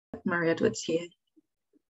Murray Edwards here.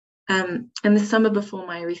 And the summer before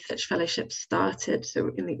my research fellowship started,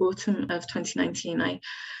 so in the autumn of 2019, I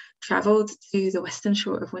travelled to the western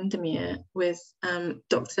shore of Windermere with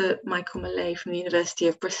Dr. Michael Millay from the University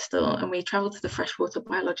of Bristol, and we travelled to the Freshwater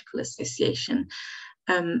Biological Association.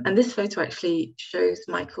 And this photo actually shows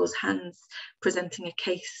Michael's hands presenting a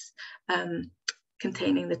case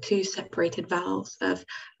containing the two separated valves of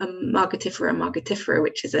Margotifera margotifera,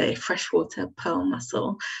 which is a freshwater pearl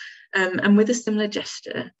mussel. And with a similar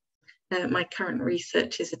gesture, my current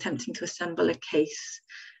research is attempting to assemble a case,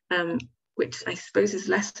 which I suppose is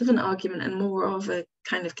less of an argument and more of a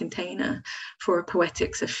kind of container for a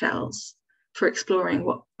poetics of shells, for exploring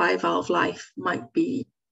what bivalve life might be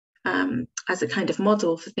as a kind of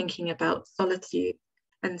model for thinking about solitude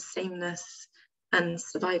and sameness and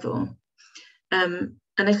survival.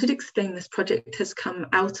 And I should explain this project has come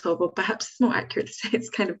out of, or perhaps it's more accurate to say it's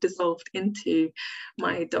kind of dissolved into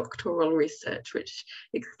my doctoral research, which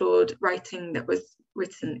explored writing that was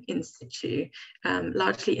written in situ,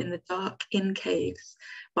 largely in the dark in caves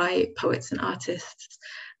by poets and artists.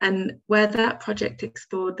 And where that project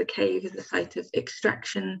explored the cave as a site of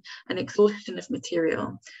extraction and exhaustion of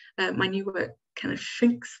material, my new work kind of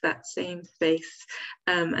shrinks that same space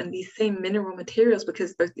and these same mineral materials,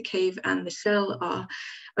 because both the cave and the shell are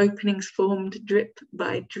openings formed drip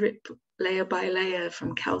by drip, layer by layer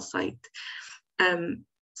from calcite.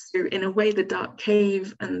 So in a way, the dark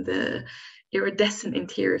cave and the iridescent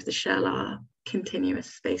interior of the shell are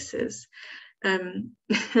continuous spaces.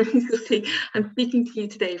 You'll see, I'm speaking to you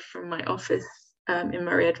today from my office in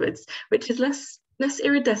Murray Edwards, which is less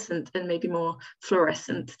iridescent and maybe more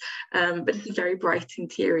fluorescent, but it's a very bright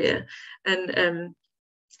interior. And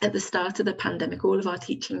at the start of the pandemic, all of our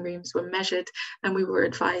teaching rooms were measured, and we were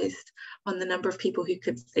advised on the number of people who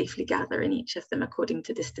could safely gather in each of them according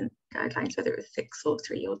to distance guidelines, whether it was 6 or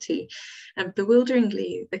 3 or 2. And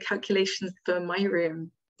bewilderingly, the calculations for my room,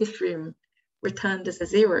 this room, returned as a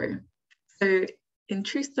 0. So in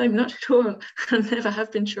truth, I'm not sure, I never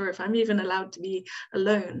have been sure if I'm even allowed to be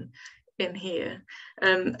alone in here.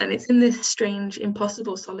 And it's in this strange,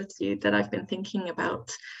 impossible solitude that I've been thinking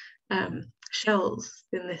about shells,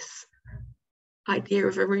 in this idea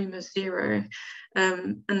of a room of 0.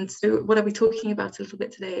 And so what I'll be talking about a little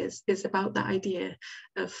bit today is about that idea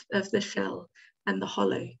of the shell and the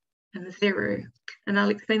hollow and the 0. And I'll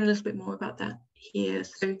explain a little bit more about that here.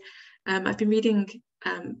 So I've been reading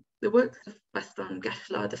the works of Gaston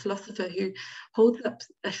Bachelard, the philosopher, who holds up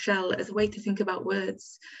a shell as a way to think about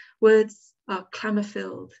words. Words are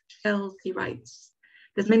clamour-filled. Shells, he writes.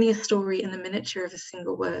 There's many a story in the miniature of a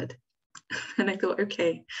single word. And I thought,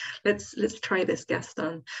 okay, let's try this,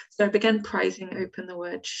 Gaston. So I began prizing open the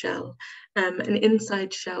word shell. And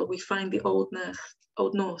inside shell, we find the Old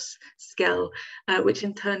Norse skell, which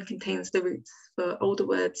in turn contains the roots for older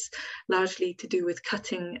words, largely to do with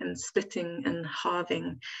cutting and splitting and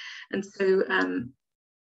halving. And so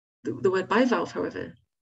the word bivalve, however,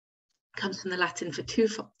 comes from the Latin for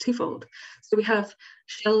twofold. So we have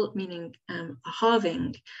shell meaning a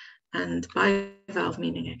halving, and bivalve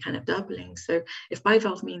meaning a kind of doubling. So if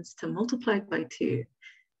bivalve means to multiply by 2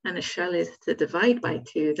 and a shell is to divide by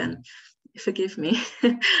 2, then forgive me,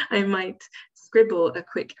 I might scribble a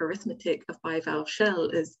quick arithmetic of bivalve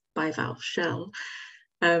shell as bivalve shell,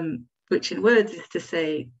 which in words is to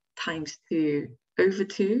say times 2 over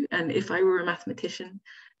 2. And if I were a mathematician,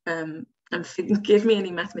 and forgive me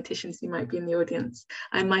any mathematicians who might be in the audience,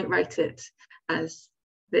 I might write it as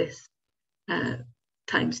this,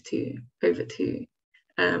 times 2 over 2.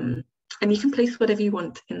 And you can place whatever you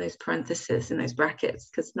want in those parentheses, in those brackets,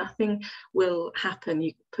 because nothing will happen.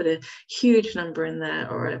 You could put a huge number in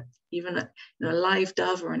there, or even a live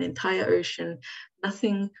dove or an entire ocean.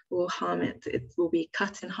 Nothing will harm it. It will be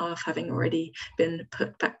cut in half, having already been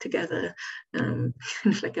put back together,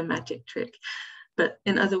 like a magic trick. But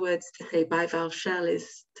in other words, to say bivalve shell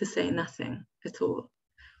is to say nothing at all.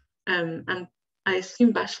 And I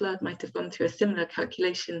assume Bachelard might have gone through a similar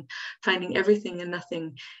calculation, finding everything and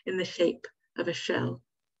nothing in the shape of a shell.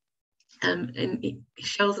 And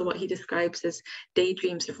shells are what he describes as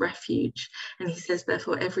daydreams of refuge. And he says,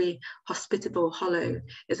 therefore, every hospitable hollow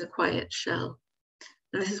is a quiet shell.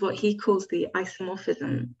 And this is what he calls the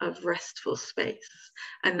isomorphism of restful space.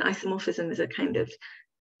 And isomorphism is a kind of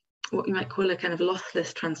what you might call a kind of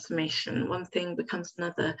lossless transformation. One thing becomes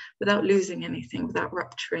another without losing anything, without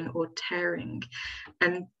rupturing or tearing.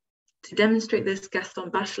 And to demonstrate this,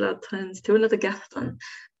 Gaston Bachelard turns to another Gaston,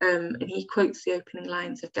 and he quotes the opening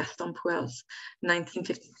lines of Gaston Puel's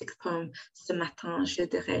 1956 poem, Ce matin je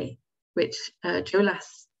dirai, which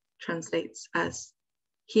Jolas translates as,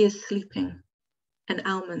 he is sleeping, an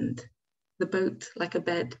almond, the boat like a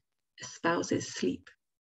bed espouses sleep.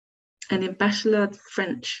 And in Bachelard's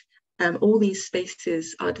French, all these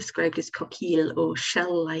spaces are described as coquille or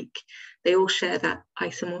shell-like. They all share that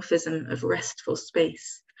isomorphism of restful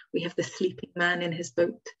space. We have the sleeping man in his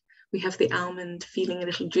boat. We have the almond feeling a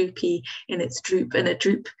little droopy in its droop, and a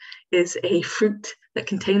droop is a fruit that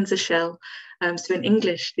contains a shell. So in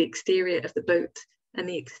English, the exterior of the boat and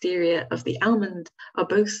the exterior of the almond are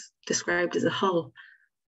both described as a hull.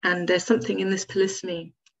 And there's something in this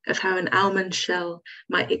polysemy of how an almond shell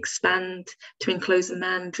might expand to enclose a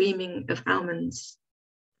man dreaming of almonds.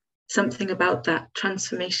 Something about that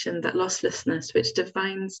transformation, that losslessness, which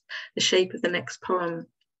defines the shape of the next poem,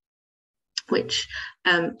 which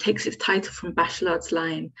takes its title from Bachelard's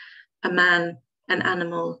line, a man, an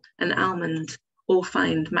animal, an almond, all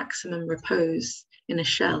find maximum repose in a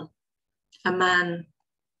shell. A man,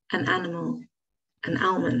 an animal, an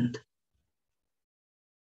almond.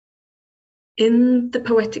 In The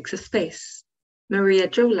Poetics of Space, Maria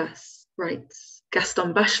Jolas writes,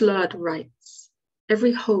 Gaston Bachelard writes,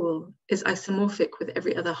 every whole is isomorphic with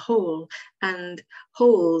every other whole, and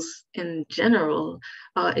wholes in general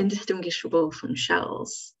are indistinguishable from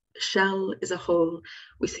shells. A shell is a hole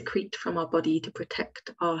we secrete from our body to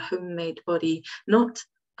protect our homemade body, not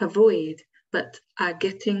a void, but our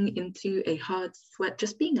getting into a hard sweat,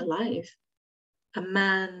 just being alive. A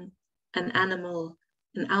man, an animal,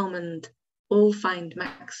 an almond, all find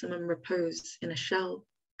maximum repose in a shell,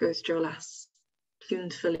 goes Jolas,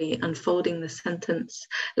 tunefully unfolding the sentence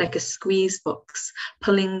like a squeeze box,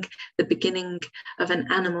 pulling the beginning of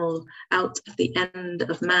an animal out of the end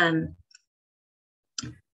of man,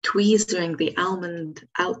 tweezering the almond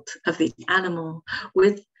out of the animal.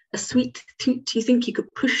 With a sweet toot, you think you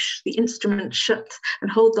could push the instrument shut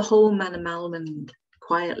and hold the whole man almond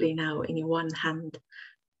quietly now in your one hand.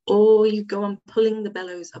 Or you go on pulling the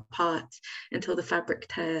bellows apart until the fabric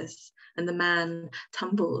tears and the man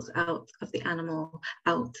tumbles out of the animal,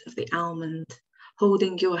 out of the almond,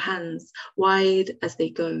 holding your hands wide as they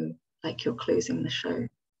go, like you're closing the show.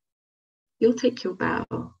 You'll take your bow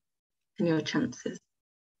and your chances.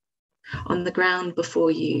 On the ground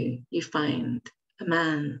before you, you find a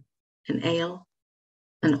man, an ale,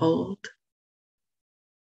 an old.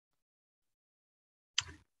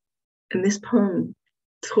 And this poem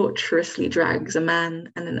tortuously drags a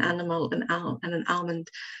man and an animal and an almond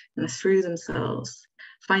through themselves,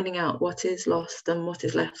 finding out what is lost and what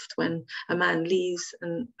is left when a man leaves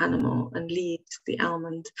an animal and leaves the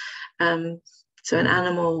almond. So an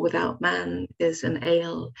animal without man is an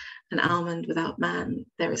ale, an almond without man,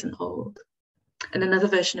 there is an old. And another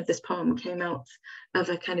version of this poem came out of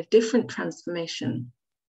a kind of different transformation,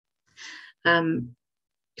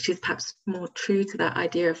 which is perhaps more true to that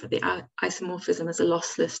idea of the isomorphism as a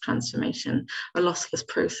lossless transformation, a lossless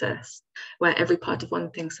process, where every part of one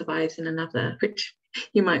thing survives in another, which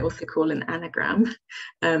you might also call an anagram.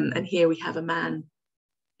 And here we have a man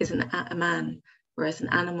is a man, whereas an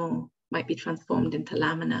animal might be transformed into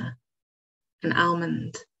lamina. An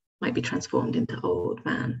almond might be transformed into old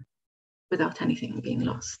man without anything being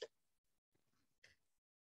lost.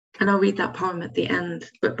 And I'll read that poem at the end.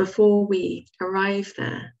 But before we arrive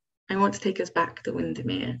there, I want to take us back to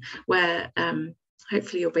Windermere, where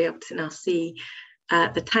hopefully you'll be able to now see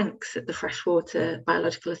the tanks at the Freshwater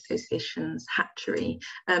Biological Association's hatchery.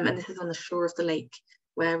 And this is on the shore of the lake,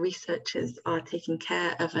 where researchers are taking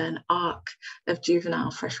care of an ark of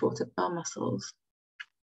juvenile freshwater pearl mussels.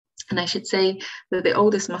 And I should say that the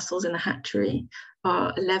oldest mussels in the hatchery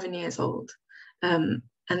are 11 years old. And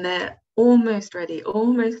they're almost ready,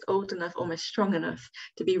 almost old enough, almost strong enough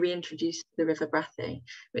to be reintroduced to the River Brathay,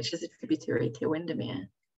 which is a tributary to Windermere,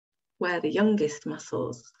 where the youngest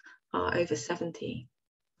mussels are over 70.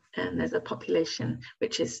 And there's a population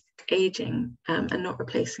which is aging and not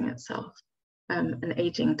replacing itself, and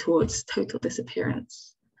aging towards total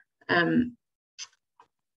disappearance.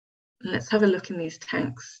 Let's have a look in these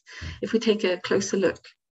tanks. If we take a closer look,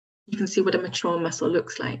 you can see what a mature mussel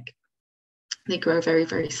looks like. They grow very,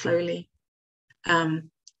 very slowly,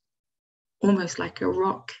 almost like a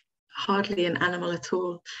rock, hardly an animal at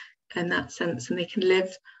all in that sense, and they can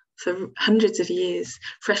live for hundreds of years.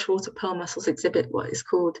 Freshwater pearl mussels exhibit what is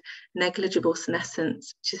called negligible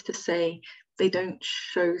senescence, which is to say they don't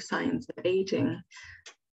show signs of aging.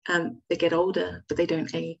 They get older, but they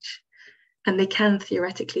don't age. And they can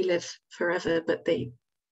theoretically live forever, but they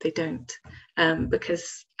don't,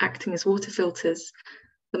 because acting as water filters,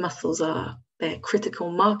 the mussels they're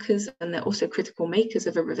critical markers, and they're also critical makers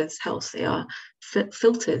of a river's health. They are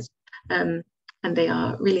filters, and they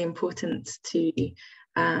are really important to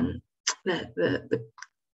the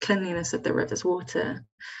cleanliness of the river's water.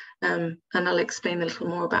 And I'll explain a little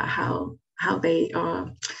more about how they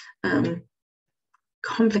are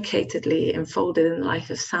complicatedly enfolded in the life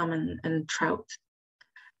of salmon and trout.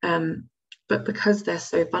 But because they're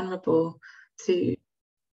so vulnerable to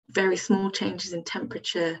very small changes in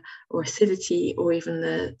temperature or acidity, or even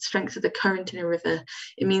the strength of the current in a river,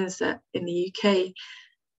 it means that in the UK,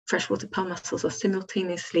 freshwater pearl mussels are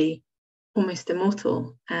simultaneously almost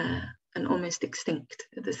immortal and almost extinct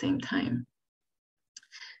at the same time.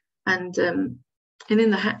 And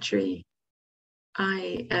in the hatchery,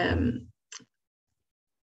 I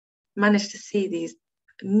managed to see these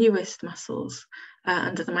newest mussels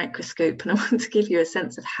under the microscope, and I want to give you a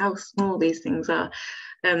sense of how small these things are.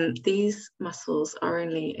 These mussels are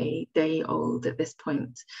only a day old at this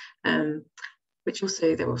point, which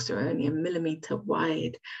also they're also only a millimetre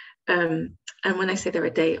wide. And when I say they're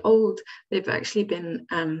a day old, they've actually been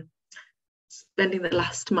spending the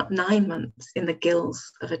last 9 months in the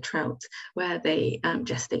gills of a trout, where they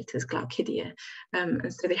gestate as glaucidia.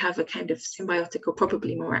 And so they have a kind of symbiotic, or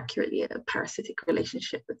probably more accurately, a parasitic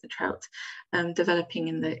relationship with the trout, developing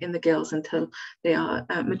in the gills until they are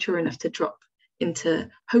mature enough to drop into,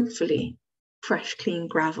 hopefully, fresh, clean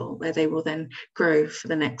gravel, where they will then grow for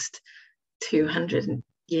the next 200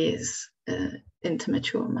 years into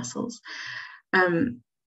mature mussels.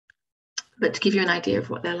 But to give you an idea of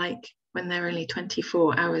what they're like when they're only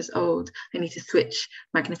 24 hours old, I need to switch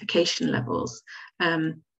magnification levels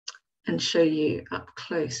and show you up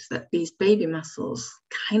close that these baby mussels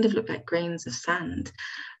kind of look like grains of sand.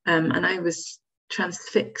 And I was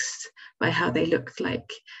transfixed by how they looked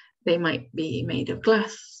like they might be made of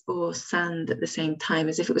glass or sand at the same time,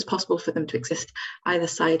 as if it was possible for them to exist either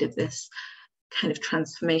side of this kind of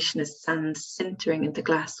transformation, as sand sintering into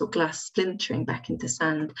glass or glass splintering back into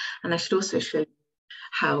sand. And I should also show you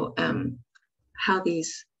how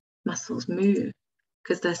these mussels move,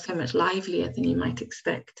 because they're so much livelier than you might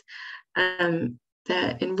expect.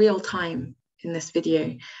 They're in real time in this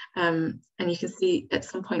video, and you can see at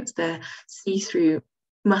some points their see-through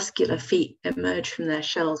muscular feet emerge from their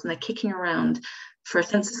shells, and they're kicking around, for a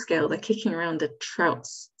sense of scale, they're kicking around a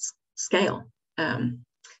trout's scale, a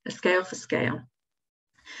scale for scale.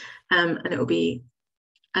 And it will be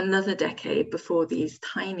another decade before these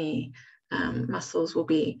tiny mussels will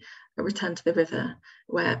be returned to the river,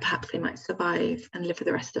 where perhaps they might survive and live for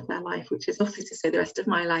the rest of their life, which is also to say the rest of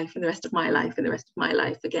my life and the rest of my life and the rest of my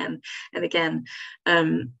life again and again.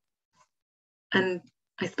 And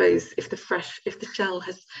I suppose if the shell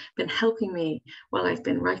has been helping me while I've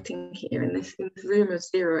been writing here in this room of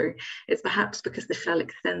zero, it's perhaps because the shell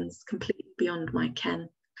extends completely beyond my ken.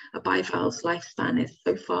 A bivalve's lifespan is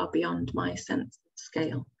so far beyond my sense of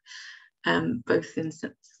scale, both in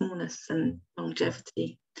smallness and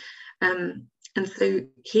longevity. And so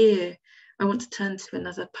here I want to turn to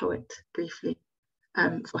another poet briefly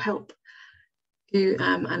for help, who,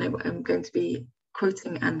 and I'm going to be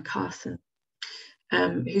quoting Anne Carson,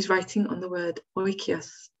 who's writing on the word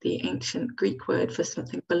oikios, the ancient Greek word for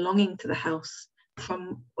something belonging to the house,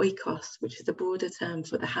 from oikos, which is the broader term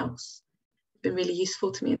for the house. It's been really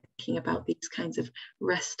useful to me in thinking about these kinds of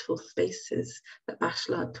restful spaces that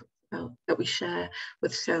Bachelard talks about, that we share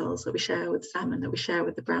with shells, that we share with salmon, that we share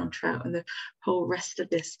with the brown trout, and the whole rest of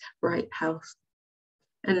this bright house.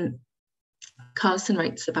 And Carson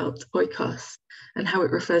writes about oikos and how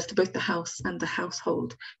it refers to both the house and the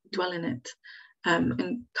household who dwell in it.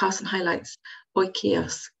 And Carson highlights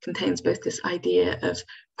oikios contains both this idea of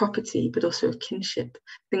property, but also of kinship,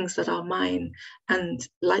 things that are mine and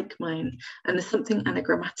like mine. And there's something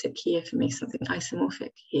anagrammatic here for me, something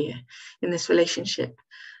isomorphic here in this relationship.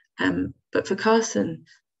 But for Carson,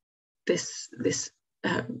 this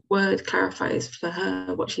word clarifies for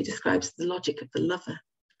her what she describes as the logic of the lover,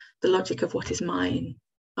 the logic of what is mine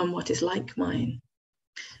and what is like mine.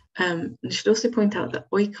 And I should also point out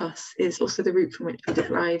that oikos is also the root from which we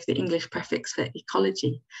derive the English prefix for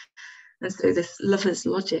ecology. And so this lover's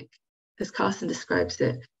logic, as Carson describes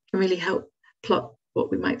it, can really help plot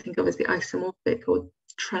what we might think of as the isomorphic or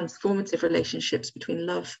transformative relationships between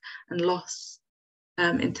love and loss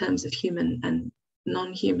in terms of human and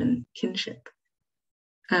non-human kinship.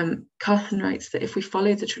 Carson writes that if we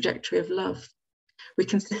follow the trajectory of love, we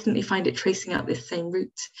consistently find it tracing out this same route.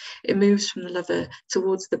 It moves from the lover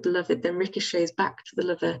towards the beloved, then ricochets back to the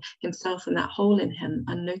lover himself and that hole in him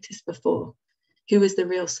unnoticed before. Who is the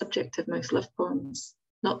real subject of most love poems?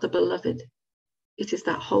 Not the beloved. It is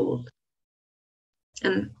that hole.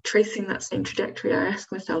 And tracing that same trajectory, I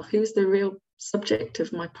ask myself, who is the real subject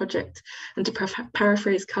of my project? And to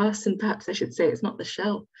paraphrase Carson, perhaps I should say, it's not the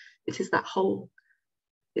shell, it is that hole.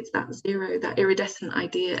 It's that zero, that iridescent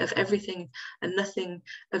idea of everything and nothing,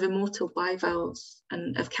 of immortal bivalves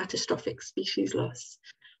and of catastrophic species loss.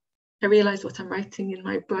 I realise what I'm writing in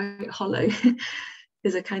my bright hollow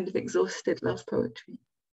is a kind of exhausted love poetry.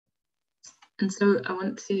 And so I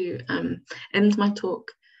want to end my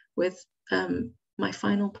talk with my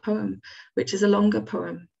final poem, which is a longer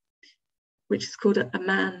poem, which is called A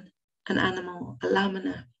Man, an Animal, a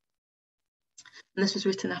Lamina. And this was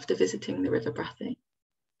written after visiting the River Brathay.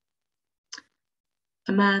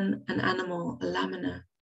 A man, an animal, a lamina,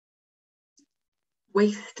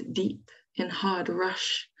 waist deep in hard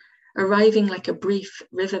rush, arriving like a brief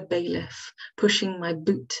river bailiff, pushing my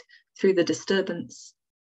boot through the disturbance.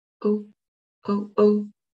 Oh, oh, oh,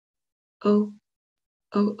 oh,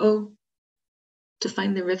 oh, oh. To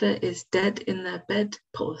find the river is dead in their bed,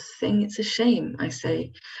 poor thing, it's a shame, I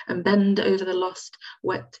say, and bend over the lost,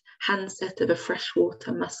 wet handset of a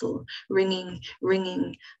freshwater mussel, ringing,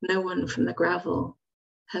 ringing, no one from the gravel.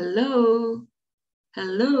 Hello,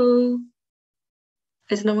 hello.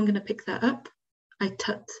 Is no one going to pick that up? I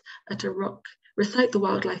tut at a rock, recite the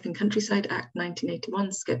Wildlife and Countryside Act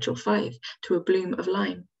 1981, Schedule 5, to a bloom of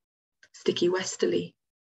lime. Sticky westerly,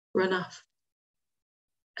 run off.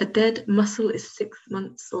 A dead mussel is 6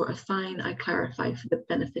 months or a fine, I clarify for the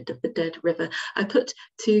benefit of the dead river. I put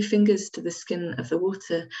 2 fingers to the skin of the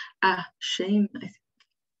water. Ah, shame, I think.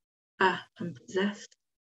 Ah, I'm possessed.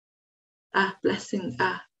 Ah, blessing.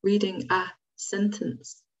 Ah, reading. Ah,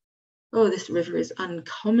 sentence. Oh, this river is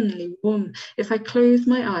uncommonly warm. If I close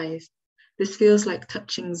my eyes, this feels like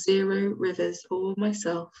touching 0 rivers or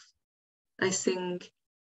myself. I sing,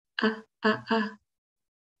 ah, ah, ah,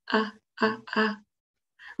 ah, ah, ah,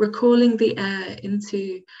 recalling the air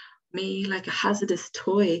into me like a hazardous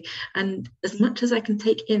toy, and as much as I can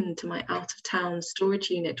take into my out-of-town storage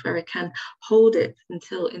unit where I can hold it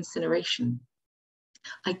until incineration.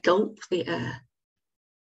 I gulp the air.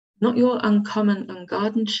 Not your uncommon,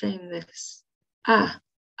 ungardened shame, this. Ah,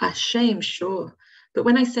 shame, sure. But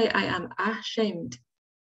when I say I am ashamed,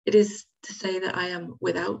 it is to say that I am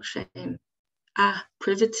without shame.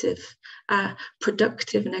 Privative,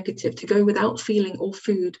 productive negative, to go without feeling or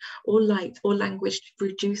food or light or language to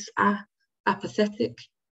produce apathetic,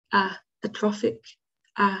 atrophic,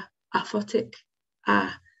 aphotic,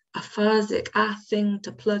 aphasic, thing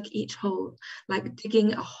to plug each hole, like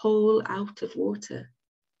digging a hole out of water.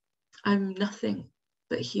 I'm nothing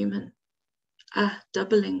but human.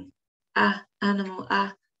 Doubling, animal,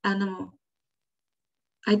 animal.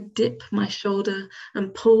 I dip my shoulder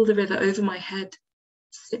and pull the river over my head,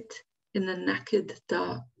 sit in the knackered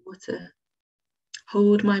dark water,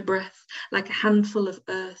 hold my breath like a handful of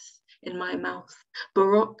earth in my mouth,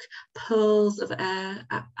 baroque pearls of air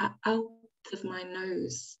out of my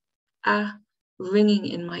nose, ringing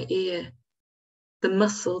in my ear. The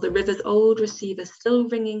mussel, the river's old receiver, still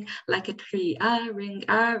ringing like a tree. Ring,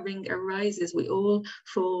 arises. We all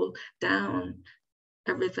fall down.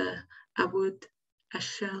 A river, a wood, a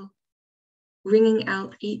shell, ringing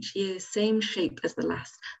out each year, same shape as the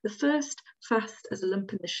last. The first fast as a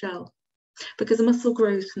lump in the shell, because the mussel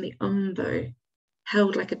grows from the umbo,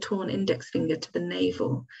 held like a torn index finger to the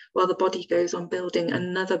navel, while the body goes on building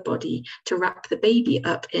another body to wrap the baby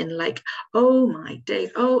up in, like, oh my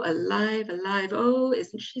days, oh, alive, alive, oh,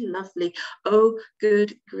 isn't she lovely, oh,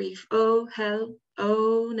 good grief, oh, hell,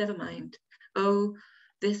 oh, never mind, oh,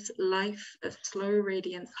 this life of slow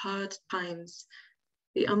radiance, hard times.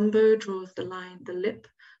 The umbo draws the line, the lip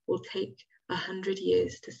will take 100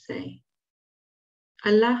 years to say.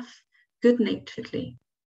 I laugh good-naturedly,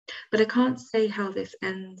 but I can't say how this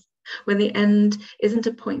ends, when the end isn't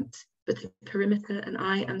a point, but a perimeter, and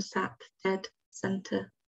I am sat dead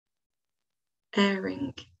center,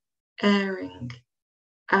 airing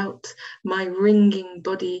out my ringing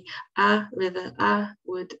body, river,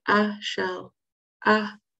 wood, shell,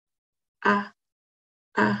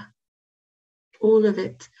 all of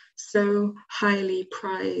it so highly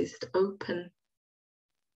prized open.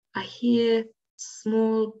 I hear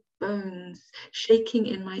small bones shaking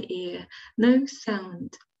in my ear, no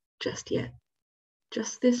sound just yet,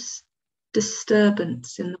 just this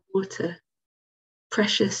disturbance in the water,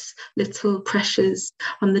 precious little pressures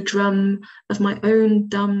on the drum of my own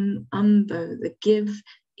dumb umbo, the give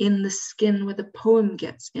in the skin where the poem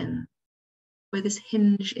gets in, where this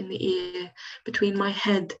hinge in the ear between my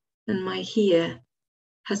head and my here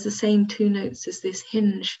has the same 2 notes as this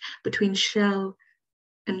hinge between shell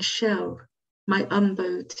and shell, my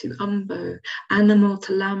umbo to umbo, animal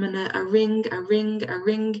to lamina, a ring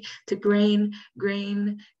to grain.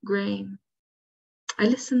 I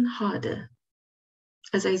listen harder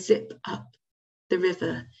as I zip up the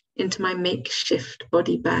river into my makeshift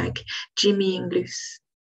body bag, jimmying loose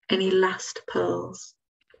any last pearls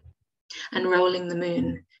and rolling the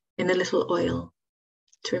moon in a little oil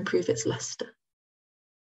to improve its luster.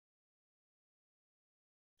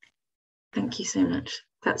 Thank you so much.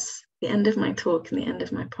 That's the end of my talk and the end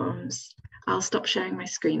of my poems. I'll stop sharing my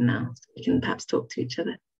screen now so we can perhaps talk to each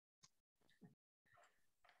other.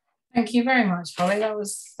 Thank you very much, Holly. That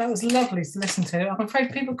was lovely to listen to. I'm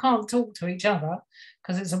afraid people can't talk to each other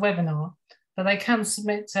because it's a webinar, but they can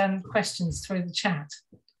submit questions through the chat.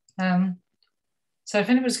 So if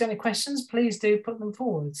anybody's got any questions, please do put them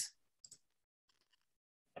forwards.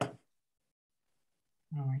 All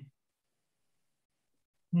right.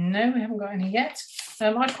 No, we haven't got any yet.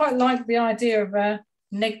 I quite like the idea of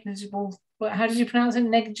negligible. How did you pronounce it?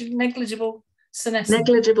 Negligible senescence.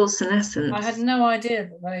 Negligible senescence. I had no idea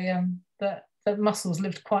that they that mussels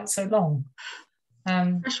lived quite so long.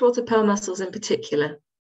 Freshwater pearl mussels in particular.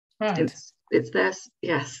 Right. It's their,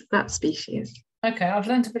 yes, that species. Okay, I've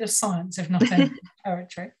learned a bit of science, if nothing,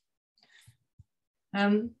 poetry.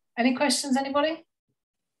 Any questions, anybody?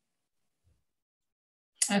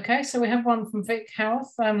 Okay, so we have one from Vic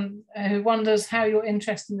Howarth, who wonders how your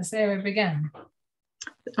interest in this area began.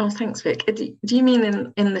 Oh, thanks, Vic. Do you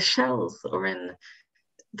mean in the shells or in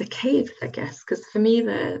the cave, I guess? Because for me,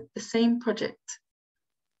 they're the same project.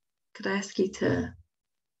 Could I ask you to,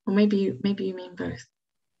 or maybe you mean both?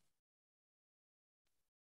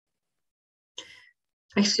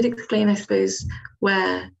 I should explain, I suppose,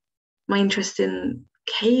 where my interest in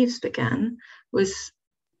caves began was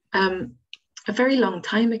a very long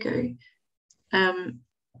time ago,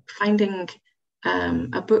 finding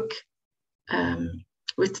a book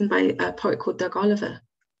written by a poet called Doug Oliver.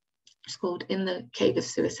 It's called In the Cave of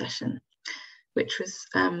Succession, which was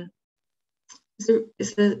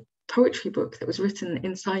is a poetry book that was written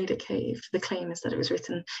inside a cave. The claim is that it was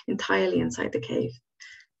written entirely inside the cave.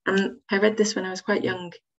 And I read this when I was quite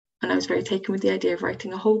young, and I was very taken with the idea of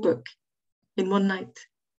writing a whole book in one night,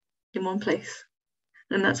 in one place.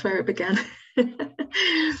 And that's where it began.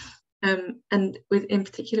 And in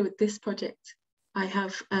particular with this project, I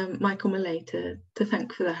have Michael Millay to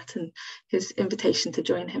thank for that and his invitation to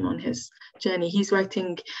join him on his journey. He's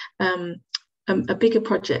writing a bigger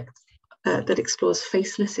project that explores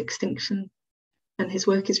faceless extinction, and his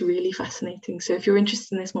work is really fascinating. So if you're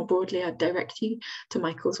interested in this more broadly, I'd direct you to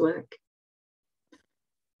Michael's work.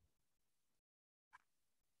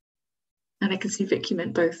 And I can see Vic, you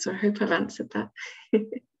meant both, so I hope I've answered that.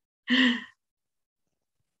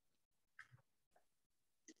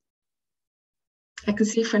 I can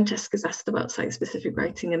see Francesca's asked about site-specific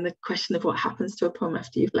writing and the question of what happens to a poem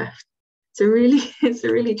after you've left. So really, it's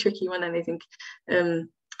a really tricky one, and I think there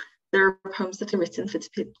are poems that are written for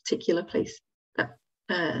a particular place that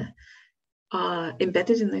are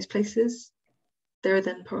embedded in those places. There are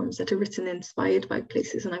then poems that are written inspired by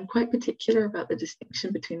places, and I'm quite particular about the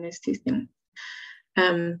distinction between those two things.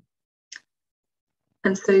 And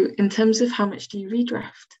so in terms of how much do you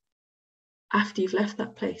redraft after you've left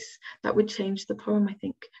that place, that would change the poem, I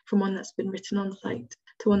think, from one that's been written on site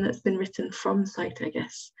to one that's been written from site, I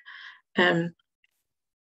guess. And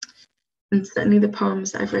certainly the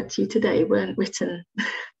poems that I've read to you today weren't written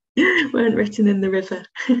in the river.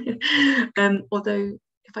 Although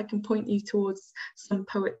if I can point you towards some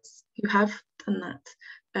poets who have done that.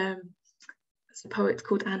 There's a poet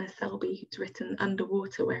called Anna Selby who's written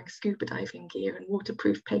underwater wearing scuba diving gear and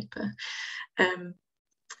waterproof paper.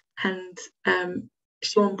 And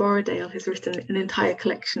Sean Borrowdale has written an entire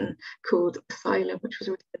collection called Asylum, which was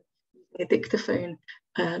written using a dictaphone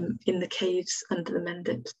in the caves under the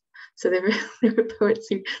Mendips. So there are poets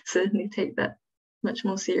who certainly take that much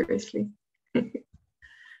more seriously.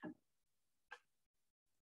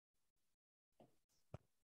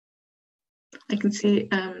 I can see,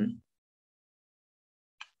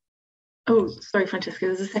 oh, sorry, Francesca,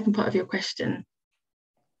 there's a second part of your question.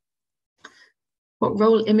 What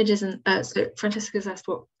role images and, so Francesca's asked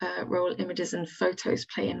what role images and photos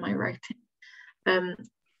play in my writing.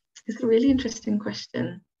 It's a really interesting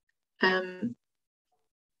question.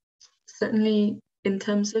 Certainly in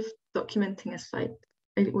terms of documenting a site,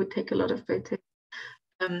 it would take a lot of photos.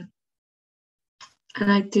 And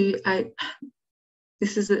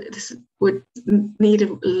this would need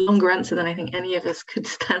a longer answer than I think any of us could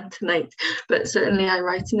stand tonight, but certainly I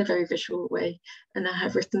write in a very visual way, and I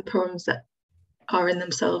have written poems that are in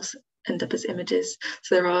themselves end up as images.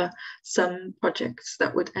 So there are some projects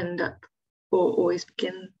that would end up or always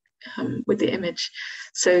begin with the image.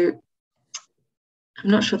 So I'm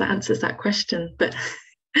not sure that answers that question, but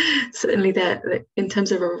certainly they're in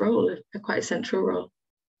terms of a role, are quite a central role.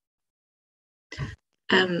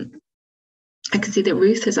 I can see that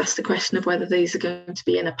Ruth has asked the question of whether these are going to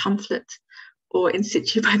be in a pamphlet or in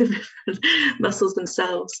situ by the mussels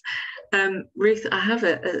themselves. Ruth, I have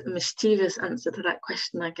a mischievous answer to that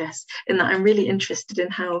question, I guess, in that I'm really interested in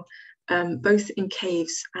how both in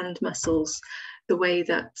caves and mussels, the way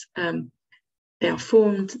that they are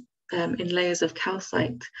formed in layers of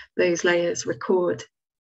calcite, those layers record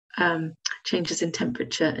changes in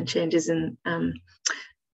temperature and changes in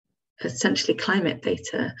essentially climate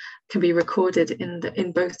data can be recorded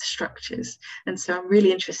in both structures. And so I'm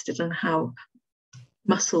really interested in how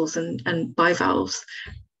mussels and bivalves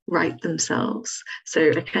write themselves. So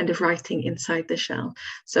a kind of writing inside the shell.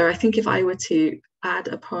 So I think if I were to add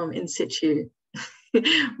a poem in situ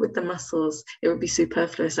with the mussels, it would be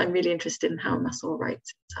superfluous. I'm really interested in how a mussel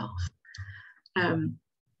writes itself.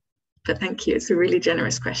 But thank you. It's a really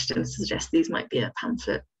generous question to suggest these might be a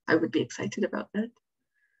pamphlet. I would be excited about that.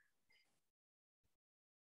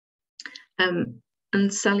 And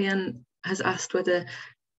Salian has asked whether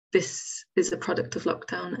this is a product of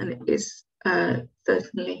lockdown, and it is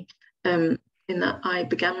certainly, in that I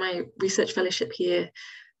began my research fellowship here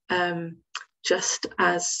just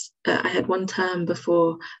as I had one term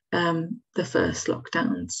before the first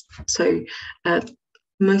lockdowns. So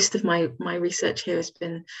most of my research here has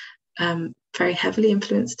been very heavily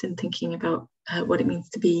influenced in thinking about what it means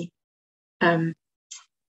to be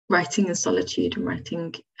writing in solitude and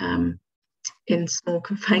writing in small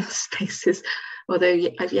confined spaces, although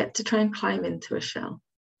I've yet to try and climb into a shell.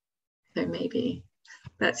 So maybe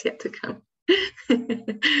that's yet to come. Let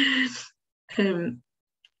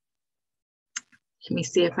me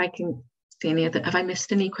see if I can see any other. Have I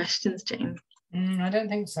missed any questions, Jane? I don't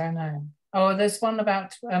think so, no. Oh, there's one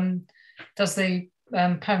about, does the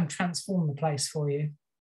poem transform the place for you?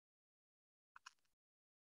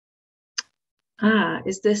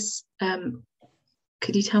 Is this,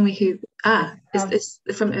 could you tell me who, is this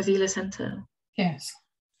from Avila Centre? Yes.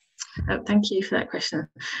 Thank you for that question.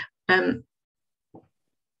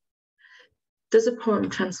 Does a poem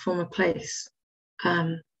transform a place?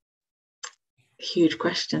 Huge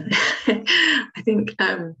question. I think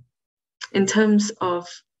in terms of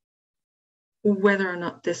whether or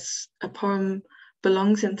not a poem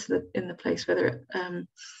belongs in the place, whether it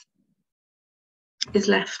is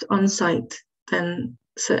left on site, then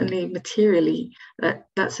certainly materially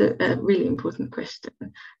that's a really important question.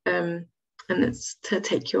 And it's to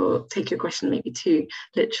take your question maybe too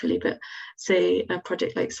literally, but say a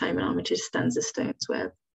project like Simon Armitage's Stanza Stones,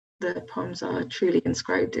 where the poems are truly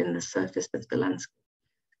inscribed in the surface of the landscape,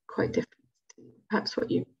 quite different to perhaps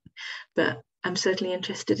what you mean. But I'm certainly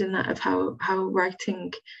interested in that, of how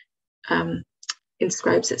writing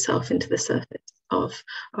inscribes itself into the surface of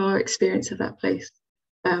our experience of that place,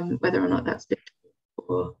 whether or not that's literal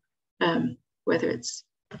or whether it's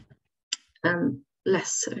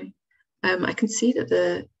less so. I can see that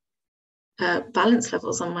the balance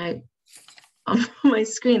levels on my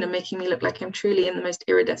screen are making me look like I'm truly in the most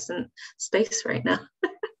iridescent space right now.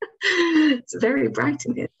 It's very bright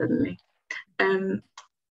in here suddenly. I'm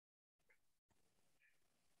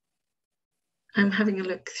having a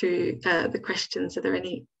look through the questions. Are there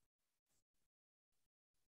any?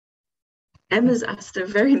 Emma's asked a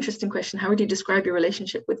very interesting question. How would you describe your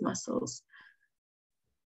relationship with mussels?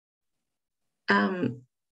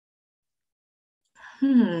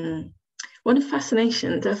 One of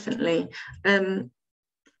fascination, definitely. I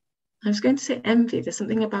was going to say envy. There's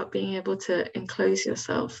something about being able to enclose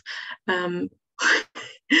yourself,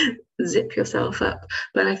 zip yourself up.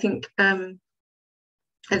 But I think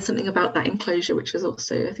there's something about that enclosure, which was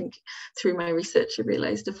also, I think, through my research, I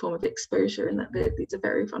realised a form of exposure, in that these are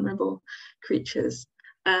very vulnerable creatures.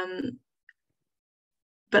 But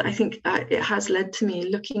I think it has led to me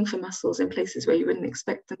looking for mussels in places where you wouldn't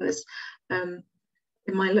expect them. There's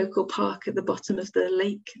in my local park at the bottom of the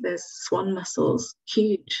lake, there's swan mussels,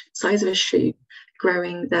 huge, size of a shoe,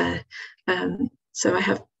 growing there. So I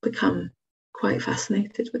have become quite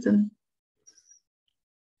fascinated with them.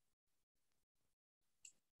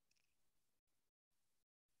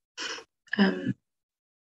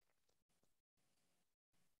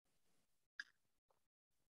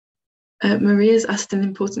 Maria's asked an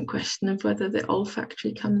important question of whether the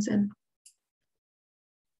olfactory comes in.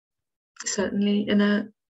 Certainly,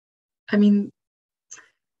 I mean,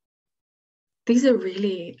 these are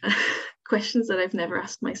really questions that I've never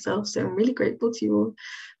asked myself, so I'm really grateful to you all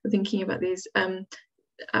for thinking about these.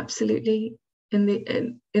 Absolutely,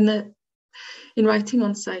 in writing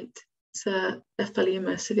on site, it's a fully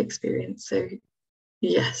immersive experience. So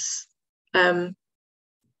yes, and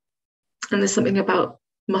there's something about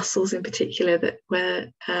mussels in particular that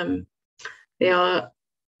where they are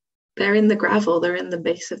they're in the gravel, they're in the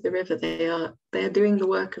base of the river, they are doing the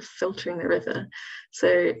work of filtering the river. So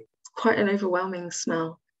it's quite an overwhelming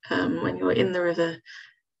smell when you're in the river,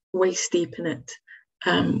 waist deep in it,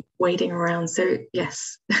 wading around. So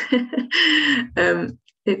yes,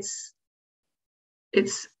 it's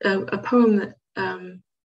a poem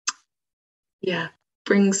that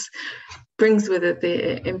brings with it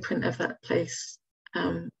the imprint of that place.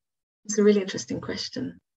 It's a really interesting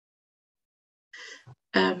question.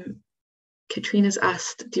 Katrina's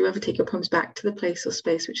asked, do you ever take your poems back to the place or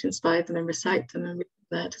space which inspired them and recite them and read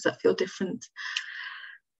them there? Does that feel different?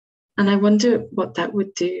 And I wonder what that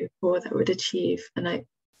would do or what that would achieve. And I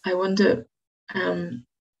wonder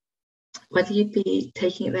whether you'd be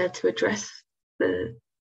taking it there to address the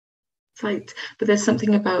site. But there's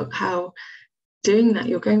something about how doing that,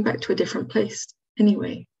 you're going back to a different place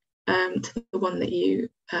anyway, to the one that you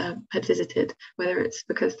had visited, whether it's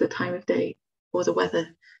because the time of day or the weather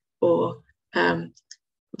or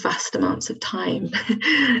vast amounts of time,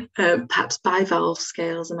 perhaps bivalve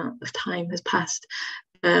scales amount of time has passed,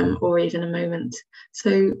 or even a moment.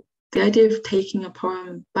 So the idea of taking a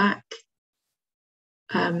poem back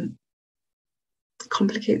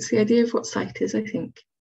complicates the idea of what sight is, I think,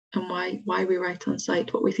 and why we write on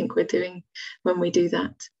sight, what we think we're doing when we do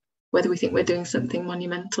that, whether we think we're doing something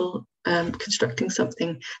monumental, constructing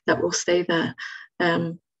something that will stay there,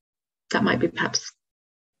 that might be perhaps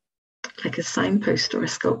like a signpost or a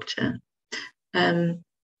sculpture, or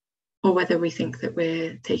whether we think that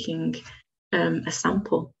we're taking a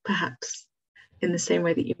sample, perhaps in the same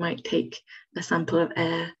way that you might take a sample of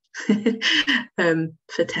air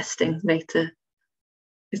for testing later.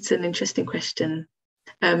 It's an interesting question,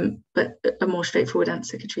 but a more straightforward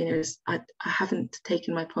answer, Katrina, is I haven't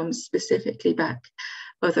taken my poems specifically back,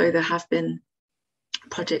 although there have been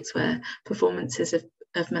projects where performances have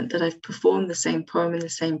meant that I've performed the same poem in the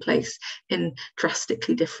same place in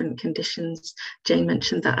drastically different conditions. Jane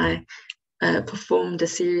mentioned that I performed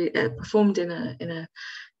in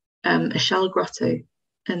a shell grotto,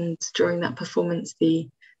 and during that performance the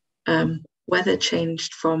weather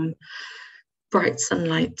changed from bright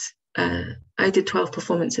sunlight. I did 12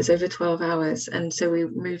 performances over 12 hours, and so we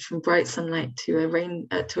moved from bright sunlight to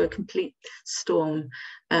a complete storm,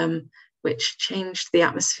 which changed the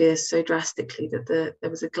atmosphere so drastically that there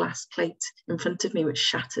was a glass plate in front of me which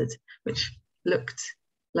shattered, which looked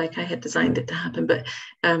like I had designed it to happen. But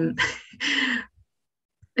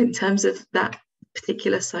in terms of that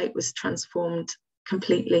particular site was transformed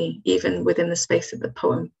completely, even within the space of the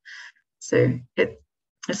poem. So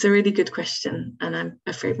it's a really good question, and I'm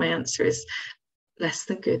afraid my answer is less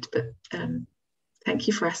than good, but thank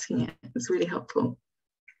you for asking it. It's really helpful.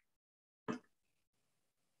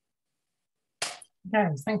 Okay,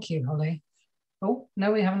 thank you, Holly. Oh,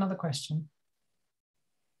 no, we have another question.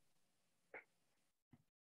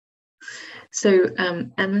 So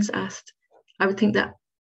Emma's asked, I would think that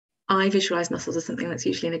I visualize mussels as something that's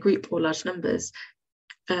usually in a group or large numbers.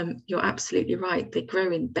 You're absolutely right. They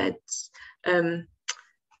grow in beds. And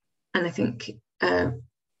I think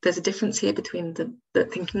there's a difference here between the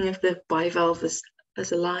thinking of the bivalve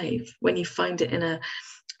as alive when you find it in a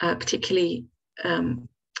particularly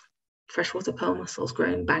freshwater pearl mussels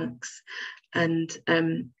grow in banks, and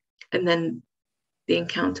then the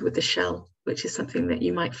encounter with the shell, which is something that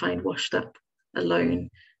you might find washed up alone,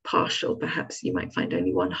 partial. Perhaps you might find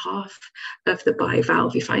only one half of the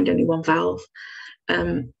bivalve, you find only one valve.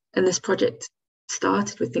 And this project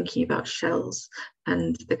started with thinking about shells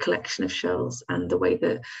and the collection of shells and the way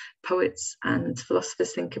that poets and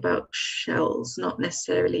philosophers think about shells, not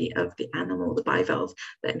necessarily of the animal, the bivalve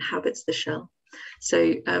that inhabits the shell.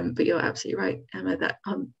 So, but you're absolutely right, Emma, that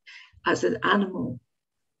as an animal,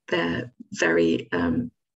 they're very,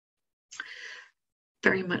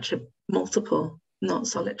 very much a multiple, not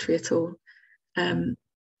solitary at all. And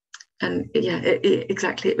yeah,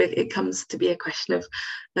 exactly, it comes to be a question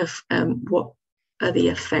of what are the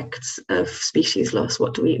effects of species loss?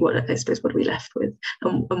 What are we left with,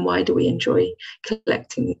 and why do we enjoy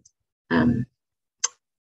collecting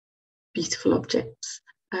beautiful objects,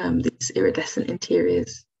 these iridescent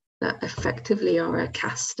interiors that effectively are a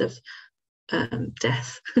cast of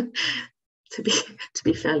death, to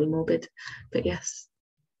be fairly morbid, but yes.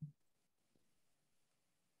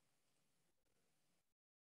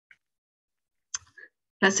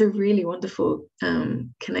 That's a really wonderful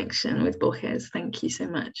connection with Borges. Thank you so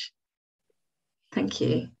much. Thank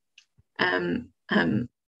you. And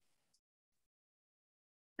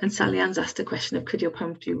Sally Ann's asked a question of, could your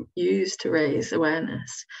poem be used to raise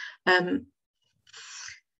awareness?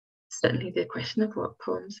 Certainly the question of what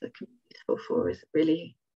poems that can be useful for is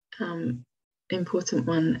really important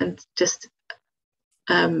one, and just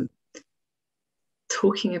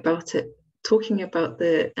talking about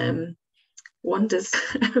the wonders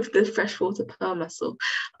of the freshwater pearl mussel.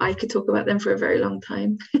 I could talk about them for a very long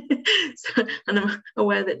time. So, and I'm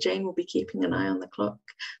aware that Jane will be keeping an eye on the clock,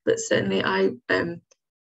 but certainly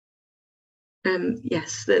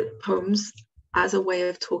yes, the poems as a way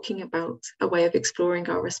of talking about, a way of exploring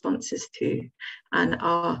our responses to and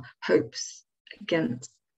our hopes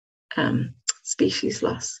against species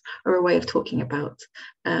loss, are a way of talking about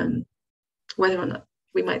whether or not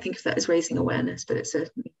we might think of that as raising awareness, but it's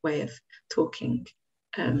certainly a way of talking.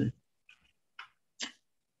 And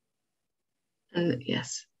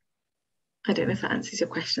yes, I don't know if that answers your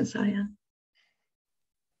question, Saya.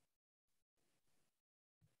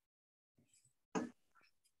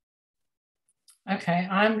 Okay,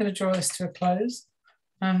 I'm going to draw this to a close.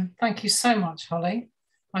 Thank you so much, Holly.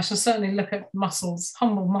 I shall certainly look at mussels,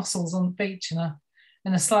 humble mussels on the beach in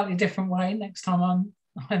a slightly different way next time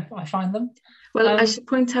I find them. Well, I should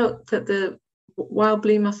point out that the wild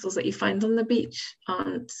blue mussels that you find on the beach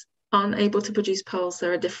aren't able to produce pearls.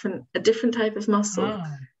 They're a different type of mussel.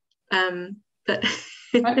 But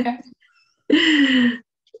okay.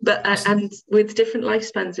 But and with different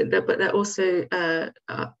lifespans in there, but they're also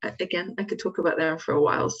again, I could talk about them for a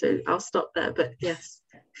while, so I'll stop there. But yes.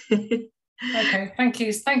 Okay, thank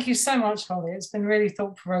you so much, Holly. It's been really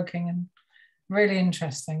thought-provoking and really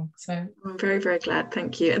interesting. So I'm very, very glad.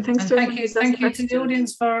 Thank you, and thanks and to thank you to the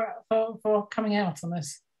audience for coming out on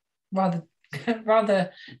this rather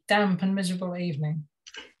damp and miserable evening.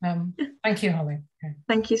 Thank you, Holly. Okay.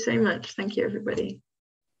 Thank you so much. Thank you, everybody.